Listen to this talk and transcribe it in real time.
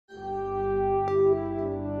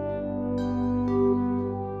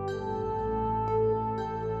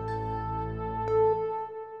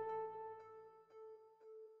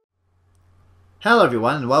Hello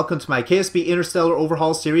everyone, and welcome to my KSP Interstellar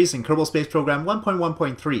Overhaul series in Kerbal Space Program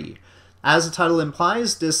 1.1.3. As the title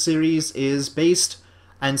implies, this series is based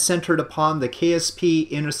and centered upon the KSP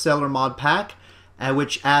Interstellar mod pack,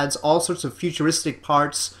 which adds all sorts of futuristic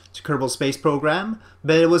parts to Kerbal Space Program,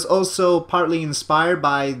 but it was also partly inspired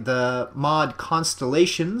by the mod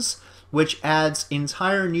Constellations, which adds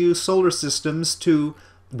entire new solar systems to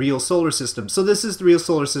real solar systems. So this is the real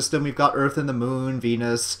solar system. We've got Earth and the Moon,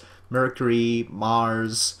 Venus, Mercury,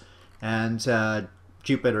 Mars, and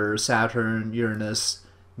Jupiter, Saturn, Uranus,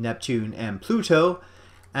 Neptune, and Pluto.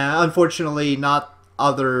 Unfortunately, not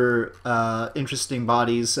other interesting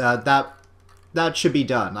bodies. That should be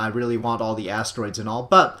done. I really want all the asteroids and all.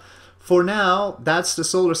 But for now, that's the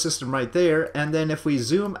solar system right there. And then if we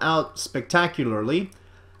zoom out spectacularly,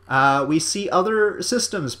 we see other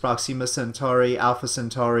systems: Proxima Centauri, Alpha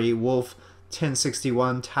Centauri, Wolf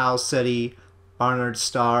 1061, Tau Ceti, Barnard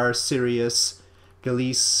Star, Sirius,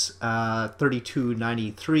 Gliese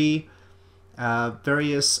 3293,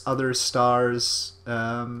 various other stars,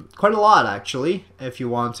 quite a lot actually, if you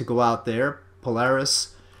want to go out there,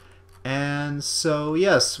 Polaris. And so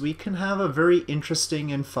yes, we can have a very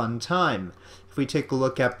interesting and fun time. If we take a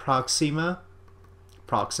look at Proxima,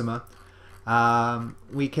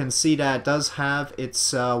 we can see that it does have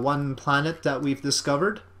its one planet that we've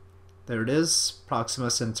discovered. There it is, Proxima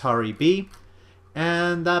Centauri b.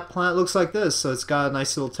 And that planet looks like this, so it's got a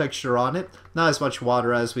nice little texture on it. Not as much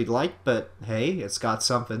water as we'd like, but hey, it's got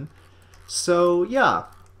something. So yeah,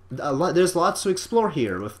 there's lots to explore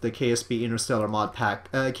here with the KSP Interstellar mod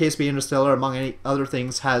pack. KSP Interstellar, among any other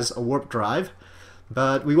things, has a warp drive,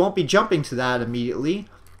 but we won't be jumping to that immediately,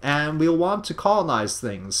 and we'll want to colonize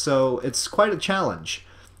things, so it's quite a challenge.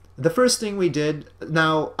 The first thing we did,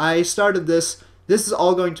 now I started this is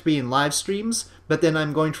all going to be in live streams, but then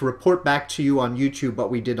I'm going to report back to you on YouTube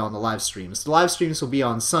what we did on the live streams. The live streams will be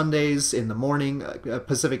on Sundays in the morning,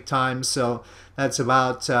 Pacific time, so that's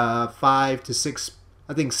about 5 to 6,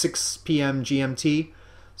 I think 6 p.m. GMT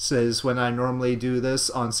is when I normally do this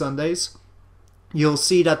on Sundays. You'll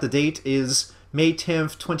see that the date is May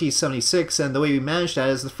 10th, 2076, and the way we managed that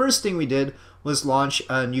is the first thing we did was launch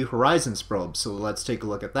a New Horizons probe. So let's take a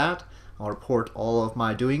look at that. I'll report all of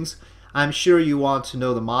my doings. I'm sure you want to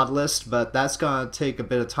know the mod list, but that's gonna take a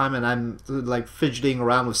bit of time, and I'm like fidgeting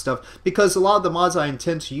around with stuff because a lot of the mods I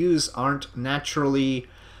intend to use aren't naturally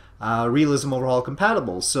Realism Overhaul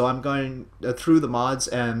compatible. So I'm going through the mods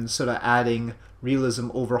and sort of adding Realism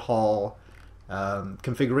Overhaul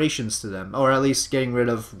configurations to them, or at least getting rid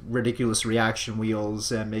of ridiculous reaction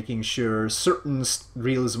wheels and making sure certain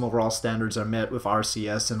Realism Overhaul standards are met with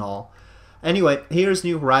RCS and all. Anyway, here's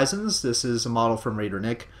New Horizons. This is a model from Raider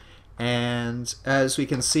Nick. And as we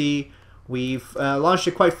can see, we've launched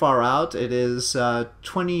it quite far out. It is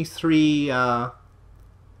 23,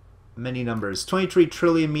 many numbers, 23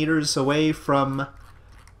 trillion meters away from,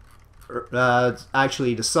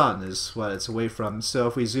 actually the sun is what it's away from. So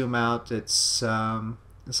if we zoom out, it's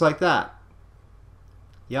like that.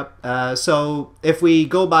 Yep. So if we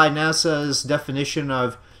go by NASA's definition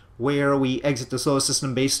of where we exit the solar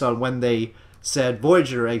system based on when they said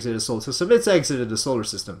Voyager exited the solar system, it's exited the solar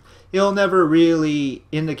system. It'll never really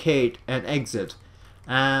indicate an exit.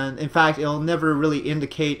 And in fact, it'll never really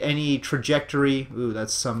indicate any trajectory. Ooh,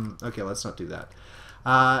 that's some... Okay, let's not do that.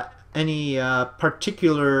 Any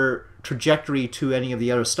particular trajectory to any of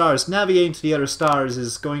the other stars. Navigating to the other stars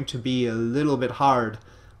is going to be a little bit hard,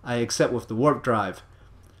 except with the warp drive.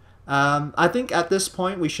 I think at this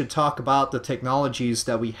point we should talk about the technologies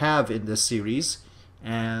that we have in this series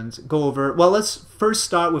and go over... Well, let's first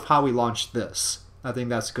start with how we launched this. I think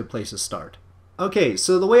that's a good place to start. Okay,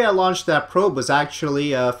 so the way I launched that probe was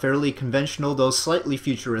actually a fairly conventional, though slightly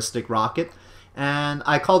futuristic rocket, and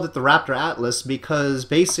I called it the Raptor Atlas because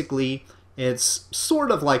basically it's sort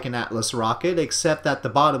of like an Atlas rocket, except at the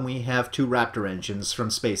bottom we have two Raptor engines from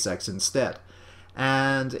SpaceX instead.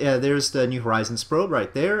 And there's the New Horizons probe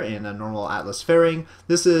right there in a normal Atlas fairing.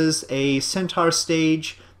 This is a Centaur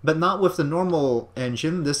stage, but not with the normal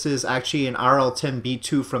engine. This is actually an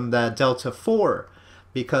RL-10B2 from the Delta IV,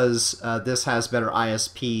 because this has better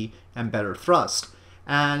ISP and better thrust.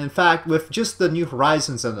 And in fact, with just the New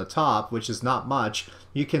Horizons on the top, which is not much,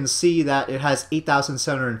 you can see that it has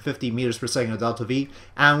 8,750 meters per second of delta V,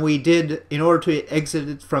 and we did, in order to exit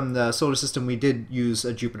it from the solar system, we did use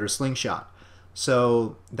a Jupiter slingshot.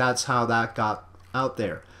 So that's how that got out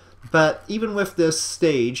there. But even with this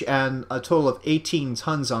stage and a total of 18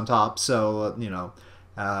 tons on top, so you know,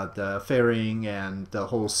 the fairing and the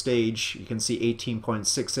whole stage, you can see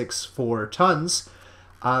 18.664 tons.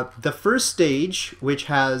 The first stage, which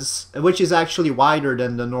is actually wider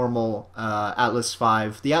than the normal Atlas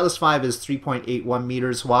V. The Atlas V is 3.81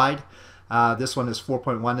 meters wide. This one is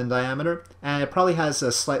 4.1 in diameter, and it probably has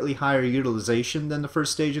a slightly higher utilization than the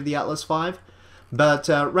first stage of the Atlas V. But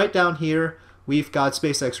right down here, we've got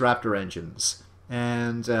SpaceX Raptor engines,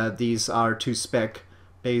 and these are to spec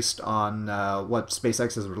based on what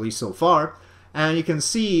SpaceX has released so far. And you can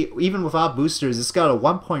see, even without boosters, it's got a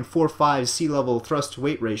 1.45 sea level thrust to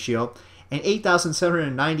weight ratio and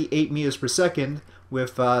 8,798 meters per second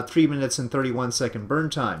with 3 minutes and 31 second burn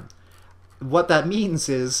time. What that means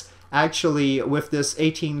is, actually, with this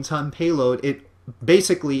 18-ton payload, it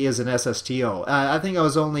basically is an SSTO. I think I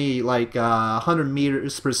was only like 100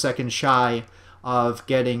 meters per second shy of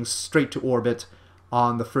getting straight to orbit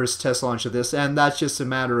on the first test launch of this, and that's just a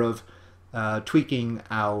matter of tweaking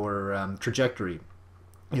our trajectory.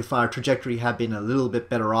 If our trajectory had been a little bit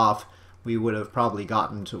better off, we would have probably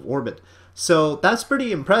gotten to orbit. So that's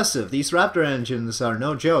pretty impressive. These Raptor engines are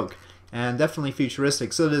no joke, and definitely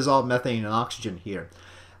futuristic. So it is all methane and oxygen here.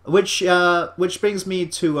 Which brings me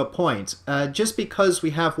to a point. Just because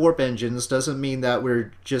we have warp engines doesn't mean that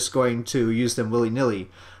we're just going to use them willy-nilly.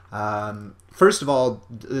 First of all,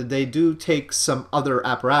 they do take some other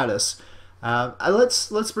apparatus.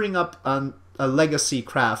 Let's bring up a legacy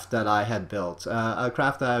craft that I had built, a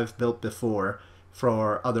craft that I've built before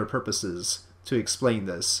for other purposes to explain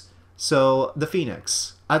this. So the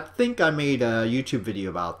Phoenix. I think I made a YouTube video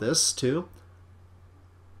about this too.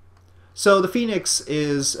 So the Phoenix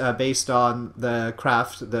is based on the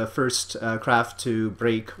craft, the first craft to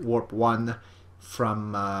break Warp 1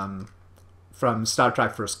 from Star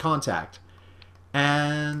Trek First Contact.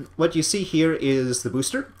 And what you see here is the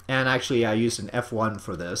booster, and actually I used an F1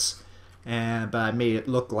 for this, but I made it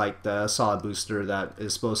look like the solid booster that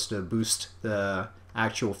is supposed to boost the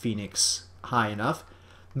actual Phoenix high enough.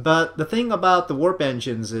 But the thing about the warp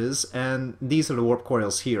engines is, and these are the warp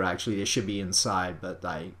coils here actually, they should be inside, but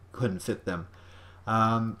I couldn't fit them.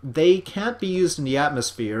 They can't be used in the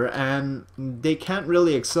atmosphere, and they can't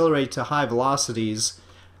really accelerate to high velocities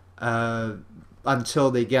until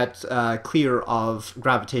they get clear of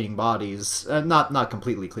gravitating bodies. Not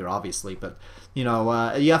completely clear, obviously, but you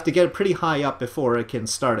know, you have to get it pretty high up before it can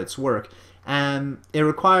start its work. And it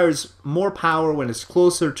requires more power when it's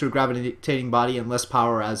closer to a gravitating body and less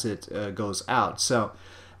power as it goes out. So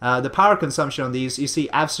the power consumption on these, you see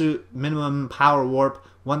absolute minimum power warp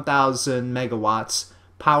 1,000 megawatts,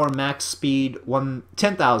 power max speed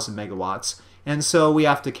 10,000 megawatts, and so we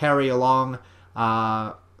have to carry along,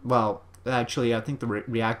 well, actually, I think the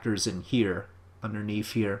reactor's in here,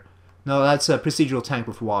 underneath here. No, that's a procedural tank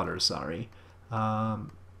with water, sorry. Here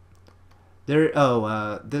we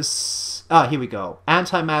go.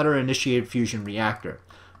 Antimatter initiated fusion reactor.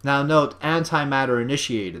 Now note, antimatter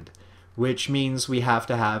initiated, which means we have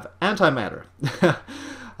to have antimatter,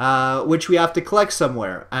 which we have to collect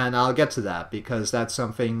somewhere, and I'll get to that because that's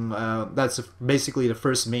something, that's basically the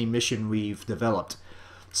first main mission we've developed.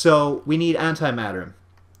 So we need antimatter.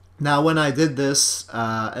 Now, when I did this,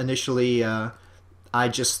 initially, I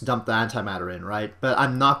just dumped the antimatter in, right? But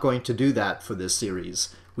I'm not going to do that for this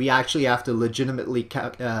series. We actually have to legitimately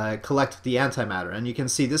collect the antimatter. And you can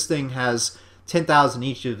see this thing has 10,000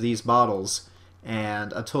 each of these bottles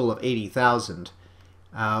and a total of 80,000,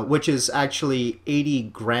 which is actually 80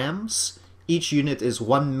 grams. Each unit is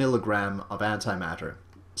 1 milligram of antimatter.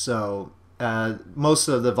 So most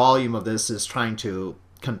of the volume of this is trying to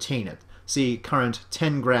contain it. See, current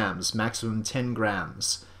 10 grams, maximum 10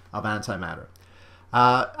 grams of antimatter.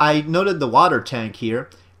 I noted the water tank here,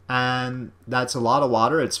 and that's a lot of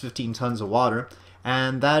water. It's 15 tons of water,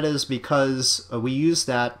 and that is because we use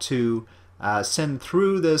that to send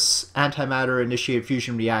through this antimatter initiated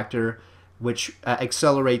fusion reactor, which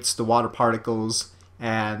accelerates the water particles,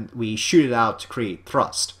 and we shoot it out to create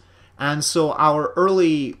thrust. And so our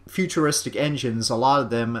early futuristic engines, a lot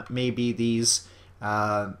of them may be these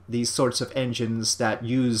sorts of engines that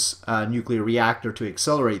use a nuclear reactor to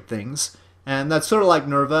accelerate things. And that's sort of like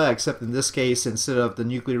NERVA, except in this case, instead of the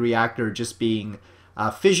nuclear reactor just being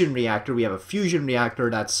a fission reactor, we have a fusion reactor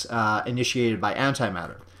that's initiated by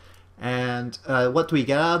antimatter. And what do we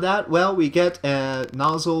get out of that? Well, we get a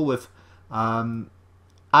nozzle with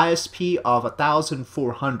ISP of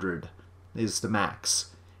 1,400 is the max.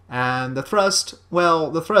 And the thrust, well,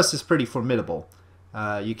 the thrust is pretty formidable.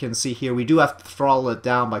 You can see here we do have to throttle it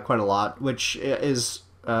down by quite a lot, which is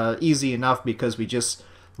easy enough because we just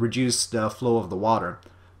reduce the flow of the water.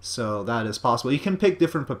 So that is possible. You can pick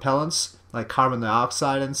different propellants like carbon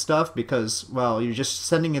dioxide and stuff because, well, you're just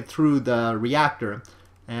sending it through the reactor,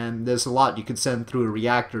 and there's a lot you could send through a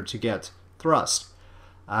reactor to get thrust.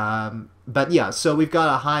 But yeah, so we've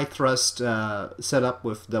got a high thrust setup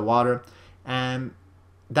with the water, and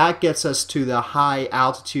that gets us to the high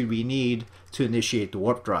altitude we need to initiate the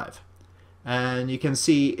warp drive. And you can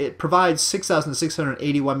see it provides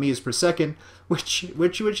 6,681 meters per second, which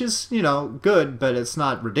is, you know, good, but it's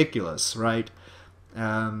not ridiculous, right?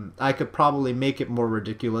 I could probably make it more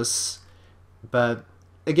ridiculous, but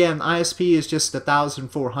again, ISP is just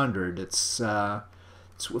 1,400. It's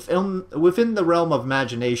within the realm of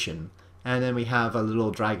imagination. And then we have a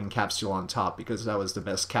little Dragon capsule on top because that was the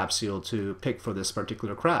best capsule to pick for this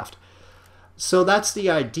particular craft. So that's the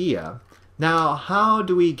idea. Now, how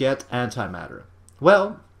do we get antimatter?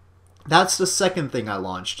 Well, that's the second thing I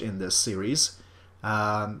launched in this series.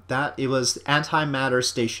 That it was Antimatter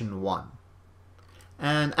Station 1.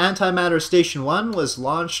 And Antimatter Station 1 was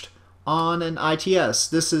launched on an ITS.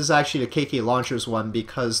 This is actually the KK Launchers one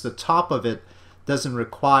because the top of it doesn't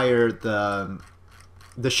require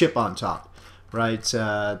the ship on top, right?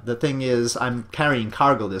 The thing is, I'm carrying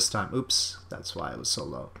cargo this time. Oops, that's why it was so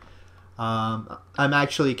low. I'm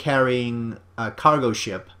actually carrying a cargo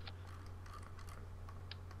ship,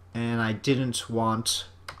 and I didn't want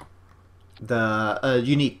the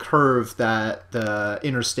unique curve that the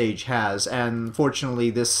inner stage has, and fortunately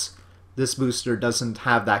this booster doesn't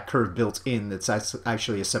have that curve built in. It's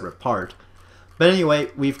actually a separate part. But anyway,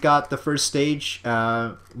 we've got the first stage.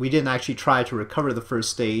 We didn't actually try to recover the first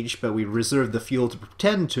stage, but we reserved the fuel to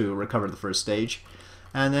pretend to recover the first stage.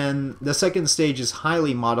 And then the second stage is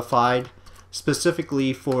highly modified,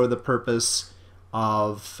 specifically for the purpose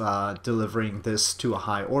of delivering this to a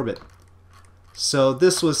high orbit. So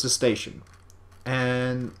this was the station.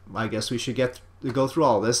 And I guess we should go through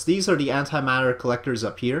all this. These are the antimatter collectors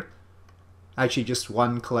up here. Actually, just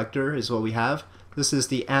one collector is what we have. This is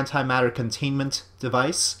the antimatter containment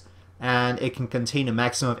device, and it can contain a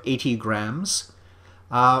maximum of 80 grams.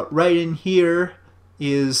 Right in here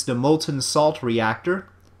is the molten salt reactor.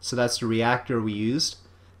 So that's the reactor we used,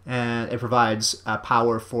 and it provides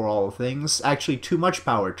power for all things. Actually, too much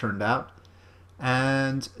power, turned out.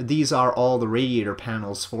 And these are all the radiator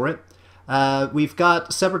panels for it. We've got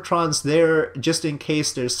separatrons there just in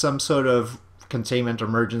case there's some sort of containment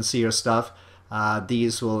emergency or stuff.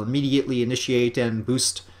 These will immediately initiate and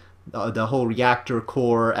boost the whole reactor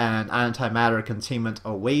core and antimatter containment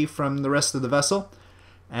away from the rest of the vessel.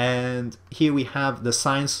 And here we have the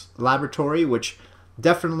science laboratory, which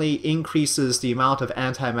definitely increases the amount of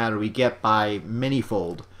antimatter we get by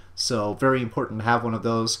manyfold. So very important to have one of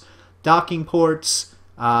those. Docking ports,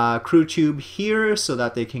 crew tube here so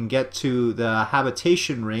that they can get to the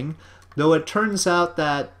habitation ring. Though it turns out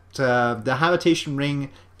that the habitation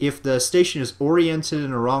ring, if the station is oriented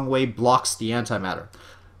in the wrong way, blocks the antimatter.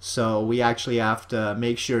 So we actually have to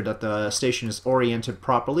make sure that the station is oriented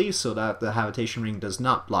properly so that the habitation ring does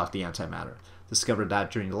not block the antimatter. Discovered that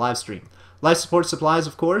during the live stream. Life support supplies,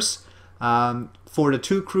 of course. For the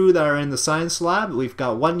 2 crew that are in the science lab, we've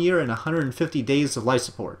got 1 year and 150 days of life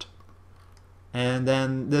support. And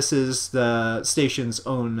then this is the station's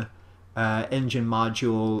own engine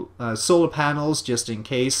module, solar panels, just in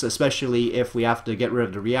case, especially if we have to get rid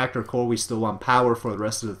of the reactor core, we still want power for the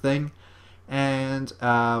rest of the thing. And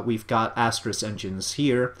we've got Asterisk engines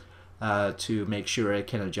here to make sure it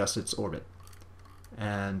can adjust its orbit,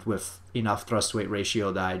 and with enough thrust-weight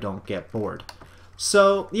ratio that I don't get bored.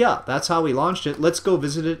 So yeah, that's how we launched it. Let's go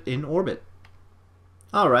visit it in orbit.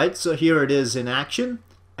 Alright, so here it is in action.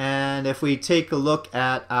 And if we take a look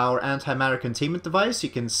at our antimatter containment device, you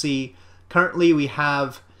can see currently we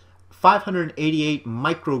have 588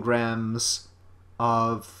 micrograms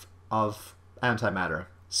of antimatter.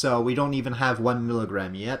 So we don't even have 1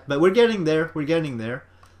 milligram yet, but we're getting there. We're getting there.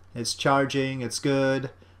 It's charging. It's good.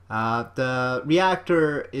 The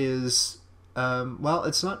reactor is well,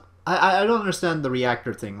 it's not. I don't understand the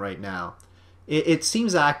reactor thing right now. It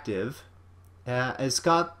seems active. It's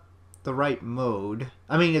got the right mode.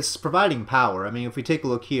 I mean, it's providing power. I mean, if we take a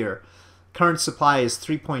look here, current supply is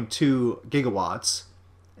 3.2 gigawatts,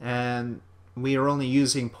 and we are only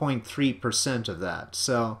using 0.3% of that.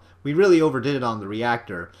 So we really overdid it on the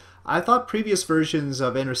reactor. I thought previous versions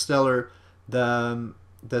of Interstellar, the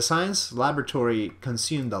science laboratory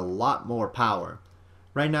consumed a lot more power.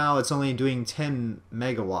 Right now, it's only doing 10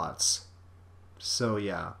 megawatts. So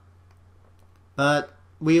yeah. But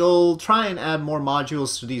we'll try and add more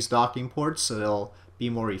modules to these docking ports so they'll be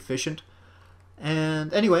more efficient.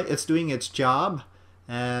 And anyway, it's doing its job,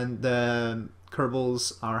 and the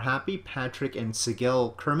Kerbals are happy. Patrick and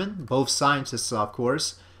Sigel Kerman, both scientists, of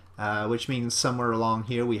course, which means somewhere along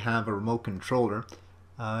here we have a remote controller.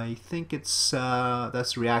 I think it's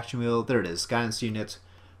that's the reaction wheel. There it is, guidance unit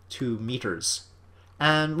 2 meters.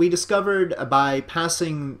 And we discovered by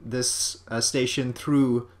passing this station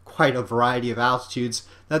through quite a variety of altitudes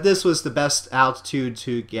that this was the best altitude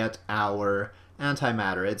to get our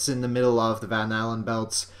antimatter. It's in the middle of the Van Allen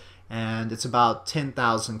belts, and it's about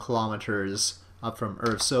 10,000 kilometers up from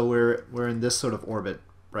Earth. So we're in this sort of orbit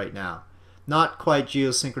right now. Not quite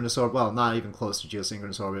geosynchronous orbit, well, not even close to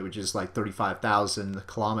geosynchronous orbit, which is like 35,000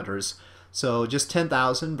 kilometers. So just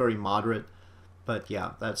 10,000, very moderate. But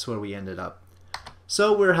yeah, that's where we ended up.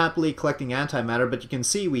 So we're happily collecting antimatter, but you can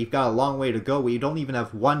see we've got a long way to go. We don't even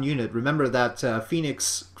have one unit. Remember that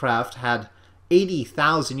Phoenix craft had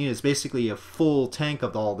 80,000 units, basically a full tank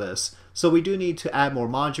of all this. So we do need to add more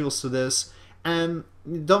modules to this. And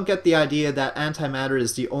don't get the idea that antimatter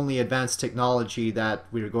is the only advanced technology that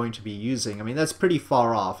we're going to be using. I mean, that's pretty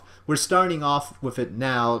far off. We're starting off with it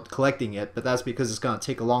now, collecting it, but that's because it's going to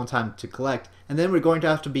take a long time to collect. And then we're going to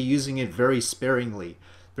have to be using it very sparingly,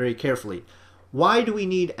 very carefully. Why do we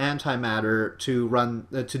need antimatter to run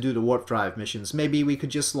to do the warp drive missions? Maybe we could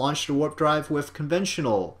just launch the warp drive with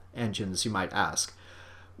conventional engines, you might ask.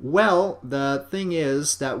 Well, the thing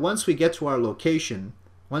is that once we get to our location,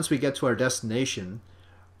 once we get to our destination,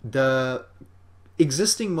 the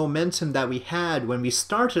existing momentum that we had when we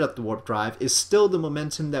started up the warp drive is still the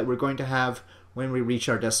momentum that we're going to have when we reach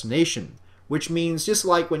our destination. Which means, just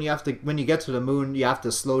like when you get to the moon, you have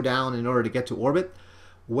to slow down in order to get to orbit.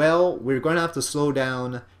 Well, we're going to have to slow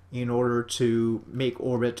down in order to make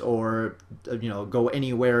orbit or go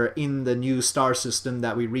anywhere in the new star system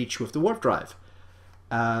that we reach with the warp drive.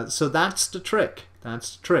 So that's the trick.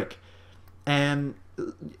 That's the trick. And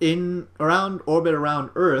in orbit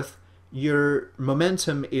around Earth, your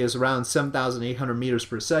momentum is around 7,800 meters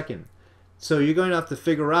per second. So you're going to have to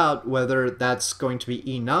figure out whether that's going to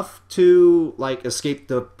be enough to escape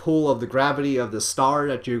the pull of the gravity of the star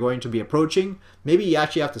that you're going to be approaching. Maybe you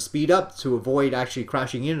actually have to speed up to avoid actually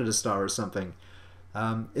crashing into the star or something.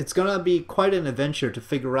 It's going to be quite an adventure to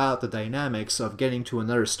figure out the dynamics of getting to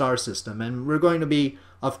another star system. And we're going to be,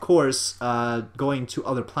 of course, going to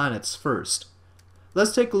other planets first.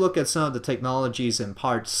 Let's take a look at some of the technologies and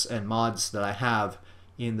parts and mods that I have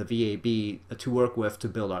in the VAB to work with to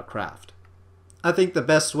build our craft. I think the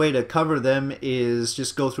best way to cover them is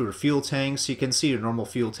just go through the fuel tanks. You can see the normal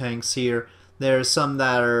fuel tanks here. There's some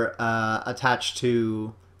that are attached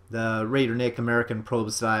to the Raider Nick American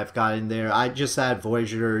probes that I've got in there. I just add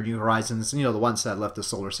Voyager, New Horizons, the ones that left the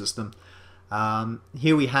solar system.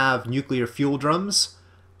 Here we have nuclear fuel drums.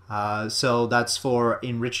 So that's for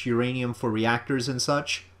enriched uranium for reactors and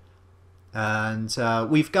such. And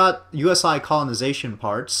we've got USI colonization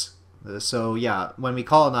parts. So yeah, when we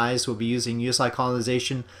colonize, we'll be using USI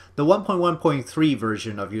colonization, the 1.1.3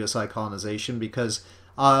 version of USI colonization, because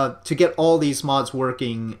to get all these mods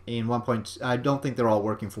working in 1. I don't think they're all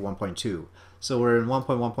working for 1.2. So we're in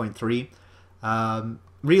 1.1.3.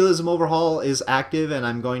 Realism Overhaul is active, and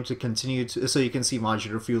I'm going to continue to, so you can see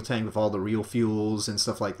modular fuel tank with all the real fuels and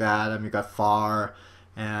stuff like that. We've got FAR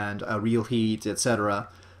and real heat, etc.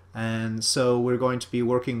 And so we're going to be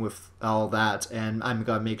working with all that, and I'm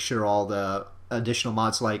going to make sure all the additional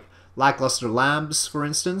mods like Lackluster Labs, for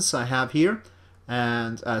instance, I have here.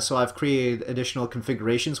 And so I've created additional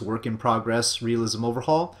configurations, work in progress, Realism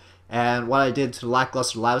Overhaul. And what I did to the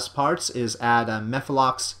Lackluster Labs parts is add a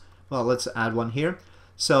Methalox. Well, let's add one here.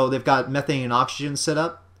 So they've got methane and oxygen set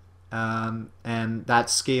up, and that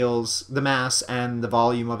scales the mass and the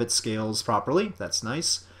volume of it scales properly. That's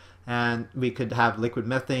nice. And we could have liquid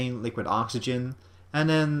methane, liquid oxygen, and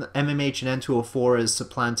then MMH and N2O4 is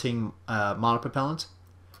supplanting monopropellant.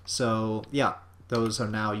 So yeah, those are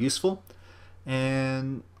now useful.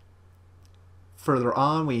 And further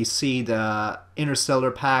on, we see the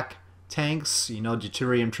interstellar pack tanks,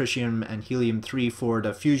 deuterium, tritium, and helium-3 for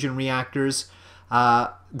the fusion reactors.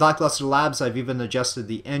 Lackluster Labs, I've even adjusted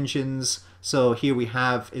the engines. So here we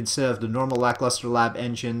have, instead of the normal Lackluster Lab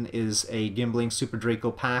engine, is a Gimbling Super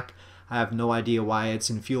Draco pack. I have no idea why it's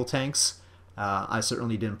in fuel tanks. I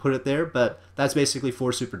certainly didn't put it there, but that's basically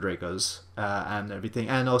 4 Super Dracos and everything.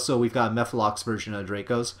 And also we've got a Methalox version of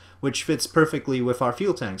Dracos, which fits perfectly with our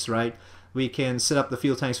fuel tanks, right? We can set up the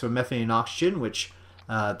fuel tanks for methane and oxygen, which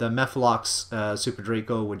the Methalox Super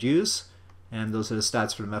Draco would use. And those are the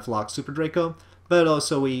stats for the Methalox Super Draco. But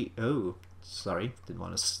also didn't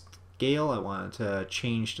want to scale. I wanted to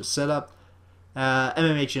change the setup.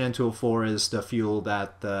 MMH and N2O4 is the fuel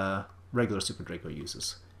that the regular Super Draco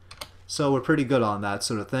uses. So we're pretty good on that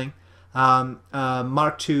sort of thing.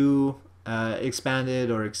 Mark II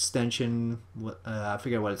expanded or extension, I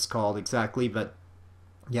forget what it's called exactly, but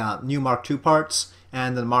yeah, new Mark II parts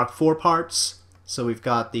and the Mark IV parts. So we've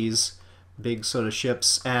got these big sort of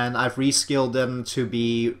ships, and I've rescaled them to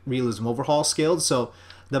be Realism Overhaul scaled. So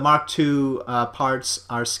the Mark II parts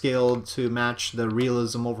are scaled to match the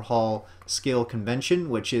Realism Overhaul scale convention,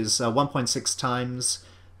 which is 1.6 times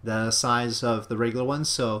the size of the regular one.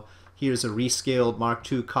 So here's a rescaled Mark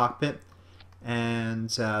II cockpit, and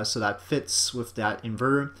so that fits with that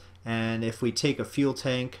inverter. And if we take a fuel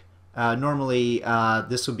tank, normally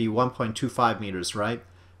this would be 1.25 meters, right?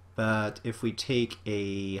 But if we take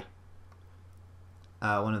a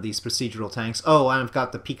one of these procedural tanks, oh, and I've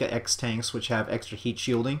got the Pika X tanks, which have extra heat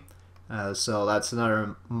shielding. So that's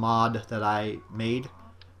another mod that I made.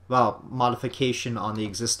 Well, modification on the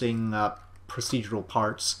existing procedural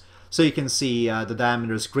parts. So you can see the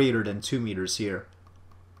diameter is greater than 2 meters here.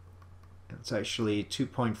 It's actually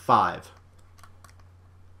 2.5.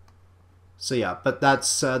 So yeah, but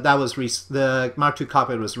that's that was the Mark II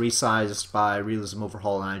cockpit was resized by Realism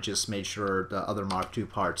Overhaul, and I just made sure the other Mark II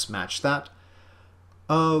parts match that.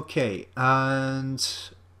 Okay, and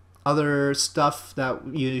other stuff that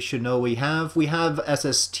you should know we have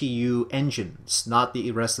SSTU engines, not the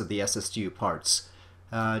rest of the SSTU parts,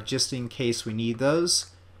 just in case we need those.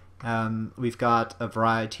 We've got a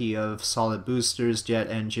variety of solid boosters, jet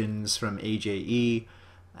engines from AJE,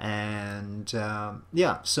 and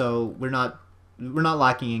yeah, so we're not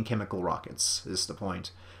lacking in chemical rockets, is the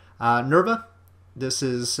point. Nerva, this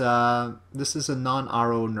is a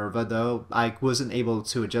non-RO Nerva, though I wasn't able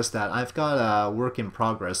to adjust that. I've got a work in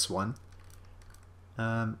progress one.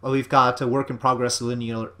 We've got a work in progress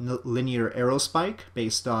linear aerospike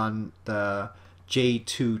based on the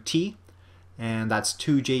J2T, and that's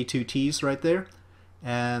 2 J2Ts right there.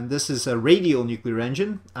 And this is a radial nuclear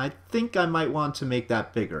engine. I think I might want to make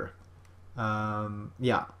that bigger.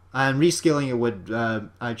 Yeah, and rescaling it would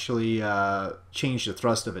actually change the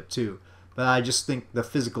thrust of it too. But I just think the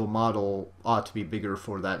physical model ought to be bigger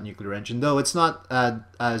for that nuclear engine, though it's not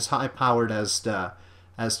as high powered as the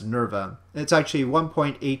Nerva. It's actually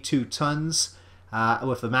 1.82 tons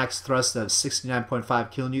with a max thrust of 69.5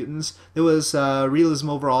 kilonewtons. There was a Realism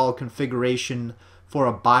Overhaul configuration for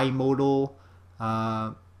a bimodal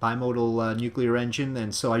nuclear engine,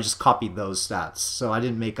 and so I just copied those stats. So I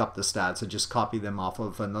didn't make up the stats, I just copied them off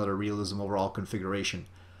of another Realism Overhaul configuration.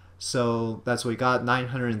 So that's what we got,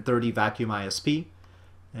 930 vacuum ISP,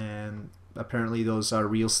 and apparently those are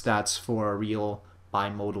real stats for a real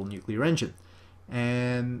bimodal nuclear engine.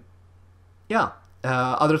 And yeah,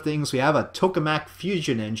 other things, we have a tokamak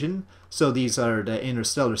fusion engine. So these are the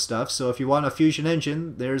interstellar stuff. So if you want a fusion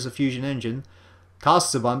engine, there's a fusion engine.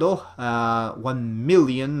 Costs a bundle, 1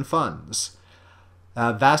 million funds.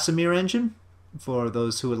 Vasimir engine, for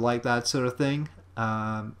those who would like that sort of thing.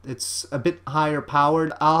 It's a bit higher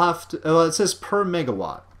powered. I'll have to, well, it says per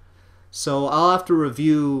megawatt. So I'll have to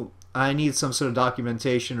review, I need some sort of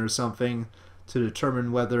documentation or something to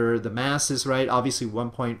determine whether the mass is right. Obviously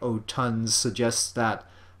 1.0 tons suggests that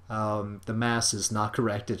the mass is not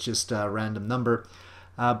correct, it's just a random number.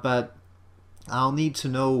 But I'll need to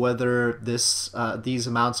know whether this these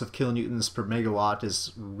amounts of kilonewtons per megawatt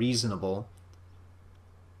is reasonable.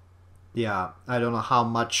 Yeah, I don't know how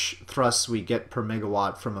much thrust we get per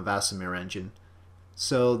megawatt from a Vasimir engine.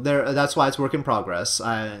 So that's why it's work in progress.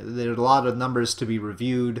 There are a lot of numbers to be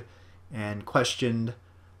reviewed and questioned.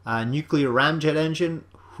 Nuclear ramjet engine,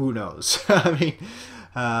 who knows? I mean,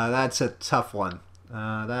 that's a tough one.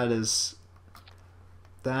 That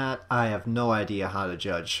I have no idea how to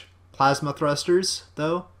judge. Plasma thrusters,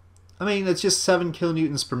 though, I mean, it's just 7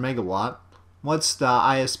 kilonewtons per megawatt. What's the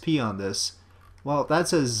ISP on this? Well,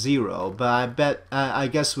 that's a 0, but I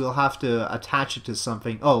guess we'll have to attach it to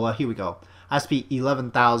something. Oh, well, here we go. ISP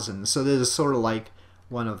 11,000. So this is sort of like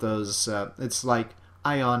one of those, it's like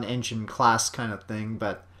ion engine class kind of thing,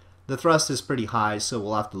 but the thrust is pretty high, so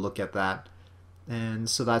we'll have to look at that. And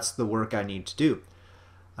so that's the work I need to do.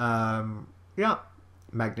 Yeah,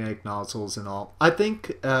 magnetic nozzles and all. I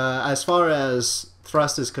think as far as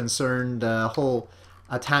thrust is concerned, the whole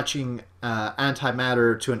attaching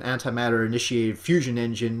antimatter to an antimatter initiated fusion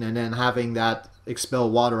engine and then having that expel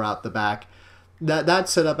water out the back, that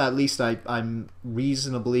setup, at least I'm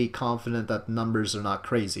reasonably confident that the numbers are not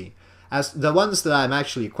crazy. As the ones that I'm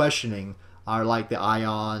actually questioning are like the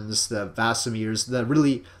ions, the Vasimirs,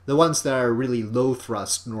 the ones that are really low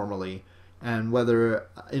thrust normally, and whether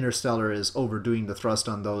Interstellar is overdoing the thrust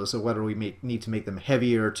on those, or whether we need to make them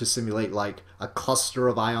heavier to simulate like a cluster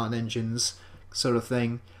of ion engines sort of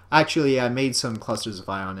thing. Actually, I made some clusters of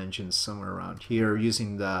ion engines somewhere around here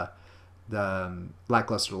using the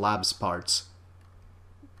Lackluster Labs parts,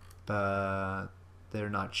 but they're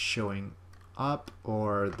not showing up,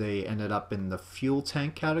 or they ended up in the fuel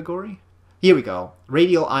tank category. Here we go.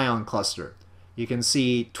 Radial ion cluster. You can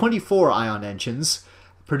see 24 ion engines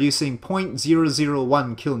producing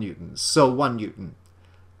 0.001 kilonewtons, so 1 newton.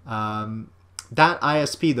 That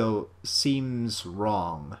ISP, though, seems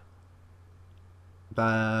wrong.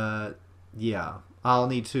 But, yeah, I'll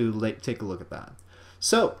need to take a look at that.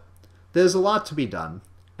 So, there's a lot to be done.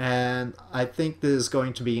 And I think this is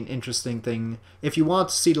going to be an interesting thing. If you want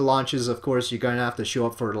to see the launches, of course, you're going to have to show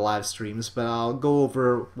up for the live streams. But I'll go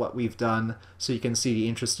over what we've done so you can see the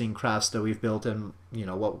interesting crafts that we've built and, you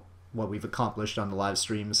know, what we've accomplished on the live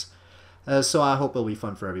streams. So I hope it'll be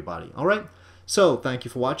fun for everybody. All right. So thank you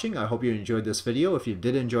for watching. I hope you enjoyed this video. If you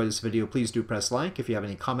did enjoy this video, please do press like. If you have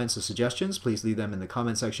any comments or suggestions, please leave them in the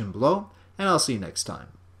comment section below. And I'll see you next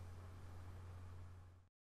time.